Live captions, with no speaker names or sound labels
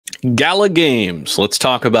Gala Games. Let's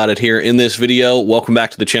talk about it here in this video. Welcome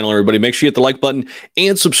back to the channel, everybody. Make sure you hit the like button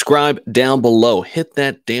and subscribe down below. Hit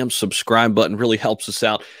that damn subscribe button. Really helps us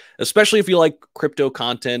out, especially if you like crypto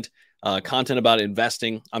content, content about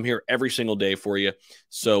investing. I'm here every single day for you.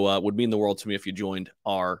 So it would mean the world to me if you joined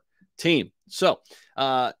our team. So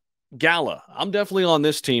Gala, I'm definitely on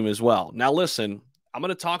this team as well. Now, listen, I'm going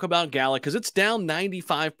to talk about Gala because it's down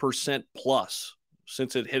 95% plus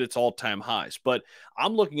since it hit its all-time highs. But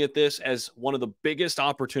I'm looking at this as one of the biggest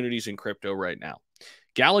opportunities in crypto right now.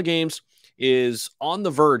 Gala Games is on the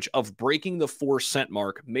verge of breaking the 4-cent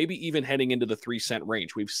mark, maybe even heading into the 3-cent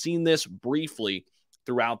range. We've seen this briefly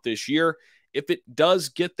throughout this year. If it does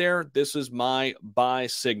get there, this is my buy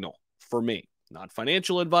signal for me. Not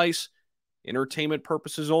financial advice, entertainment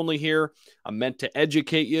purposes only here. I'm meant to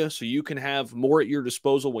educate you so you can have more at your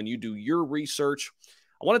disposal when you do your research.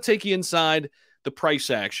 I want to take you inside the price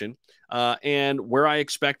action and where I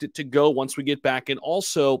expect it to go once we get back, and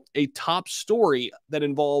also a top story that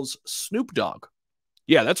involves Snoop Dogg.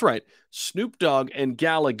 Yeah, that's right. Snoop Dogg and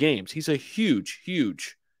Gala Games. He's a huge,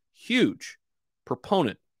 huge, huge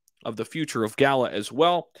proponent of the future of Gala as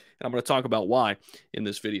well. And I'm going to talk about why in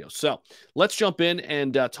this video. So let's jump in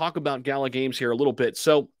and talk about Gala Games here a little bit.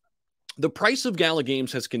 So the price of Gala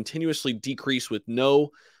Games has continuously decreased with no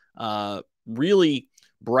really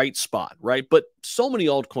bright spot, right? But so many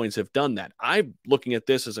altcoins have done that. I'm looking at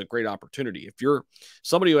this as a great opportunity. If you're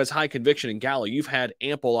somebody who has high conviction in Gala, you've had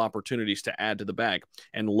ample opportunities to add to the bag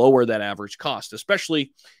and lower that average cost,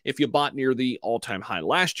 especially if you bought near the all-time high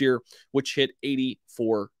last year, which hit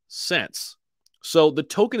 84 cents. So the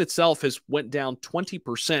token itself has went down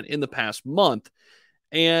 20% in the past month,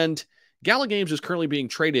 and Gala Games is currently being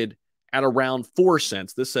traded at around 4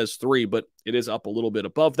 cents. This says 3, but it is up a little bit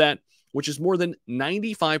above that, which is more than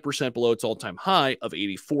 95% below its all-time high of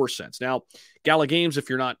 84 cents. Now, Gala Games, if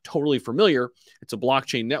you're not totally familiar, it's a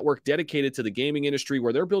blockchain network dedicated to the gaming industry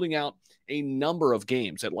where they're building out a number of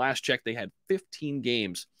games. At last check, they had 15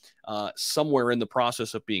 games somewhere in the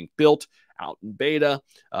process of being built, out in beta,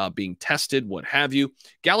 being tested, what have you.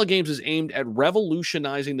 Gala Games is aimed at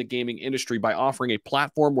revolutionizing the gaming industry by offering a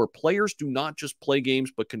platform where players do not just play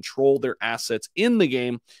games, but control their assets in the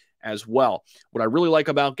game as well. What I really like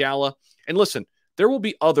about Gala, and listen, there will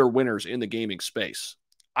be other winners in the gaming space.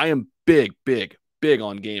 I am big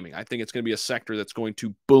on gaming. I think it's going to be a sector that's going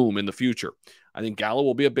to boom in the future. I think Gala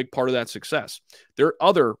will be a big part of that success. There are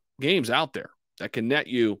other games out there that can net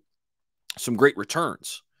you some great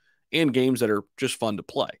returns and games that are just fun to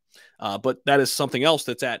play. But that is something else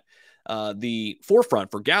that's at the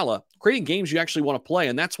forefront for Gala, creating games you actually want to play.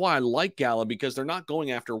 And that's why I like Gala, because they're not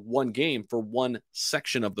going after one game for one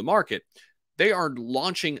section of the market. They are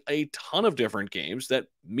launching a ton of different games that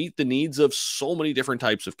meet the needs of so many different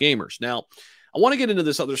types of gamers. Now, I want to get into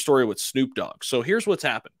this other story with Snoop Dogg. So here's what's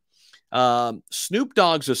happened. Snoop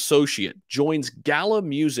Dogg's associate joins Gala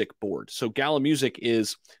Music board. So Gala Music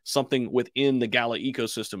is something within the Gala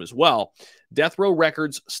ecosystem as well. Death Row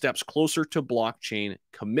Records steps closer to blockchain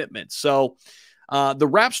commitment. So the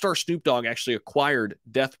rap star Snoop Dogg actually acquired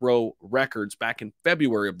Death Row Records back in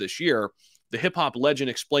February of this year. The hip-hop legend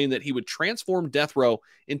explained that he would transform Death Row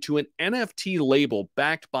into an NFT label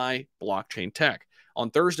backed by blockchain tech. On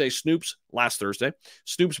Thursday, last Thursday,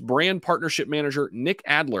 Snoop's brand partnership manager, Nick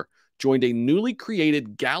Adler, joined a newly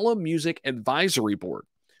created Gala Music Advisory Board.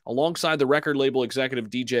 Alongside the record label executive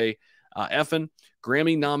DJ Effin,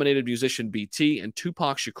 Grammy-nominated musician BT, and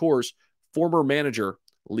Tupac Shakur's former manager,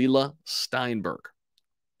 Layla Steinberg.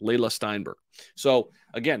 So,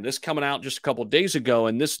 again, this coming out just a couple of days ago,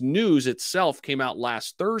 and this news itself came out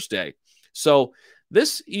last Thursday. So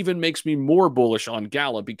this even makes me more bullish on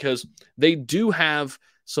Gala, because they do have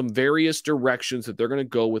some various directions that they're going to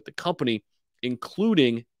go with the company,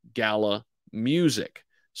 including Gala Music.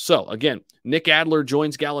 So again, Nick Adler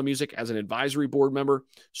joins Gala Music as an advisory board member.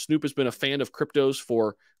 Snoop has been a fan of cryptos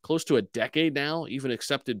for close to a decade now, even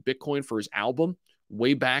accepted Bitcoin for his album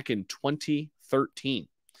way back in 2013.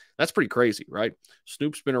 That's pretty crazy, right?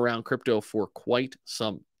 Snoop's been around crypto for quite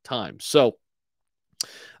some time. So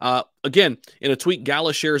again, in a tweet,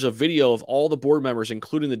 Gala shares a video of all the board members,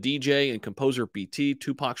 including the DJ and composer BT,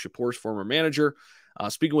 Tupac Shakur's former manager.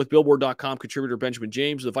 Speaking with Billboard.com contributor Benjamin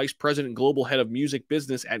James, the vice president and global head of music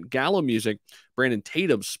business at Gala Music, Brandon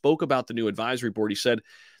Tatum, spoke about the new advisory board. He said,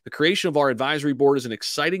 "The creation of our advisory board is an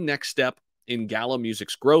exciting next step in Gala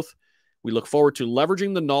Music's growth. We look forward to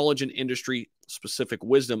leveraging the knowledge and industry-specific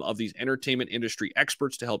wisdom of these entertainment industry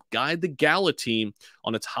experts to help guide the Gala team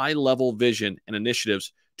on its high-level vision and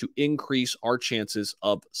initiatives to increase our chances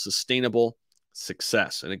of sustainable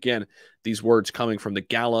success." And again, these words coming from the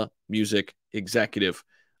Gala Music executive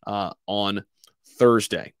on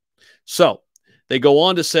Thursday. So they go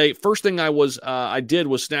on to say, first thing I did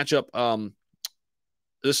was snatch up,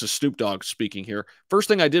 this is Snoop Dogg speaking here. First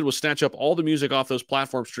thing I did was snatch up all the music off those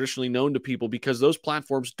platforms traditionally known to people because those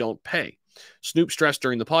platforms don't pay. Snoop stressed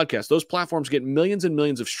during the podcast, those platforms get millions and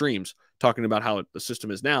millions of streams, talking about how the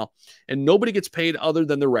system is now, and nobody gets paid other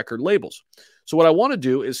than the record labels. So what I want to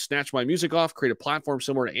do is snatch my music off, create a platform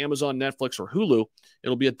similar to Amazon, Netflix, or Hulu.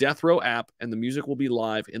 It'll be a death row app, and the music will be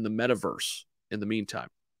live in the metaverse in the meantime.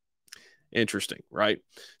 Interesting, right?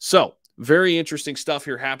 So very interesting stuff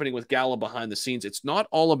here happening with Gala behind the scenes. It's not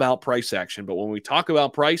all about price action, but when we talk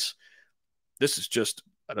about price, this is just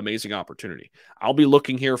an amazing opportunity. I'll be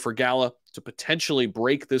looking here for Gala to potentially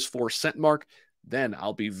break this 4-cent mark. Then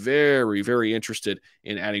I'll be very, very interested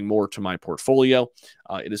in adding more to my portfolio.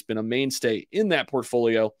 It has been a mainstay in that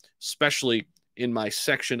portfolio, especially in my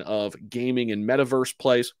section of gaming and metaverse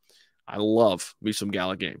plays. I love me some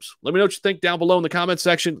Gala games. Let me know what you think down below in the comment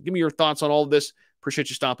section. Give me your thoughts on all of this. Appreciate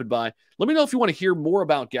you stopping by. Let me know if you want to hear more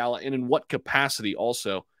about Gala and in what capacity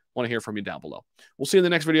also. Want to hear from you down below. We'll see you in the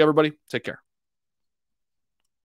next video, everybody. Take care.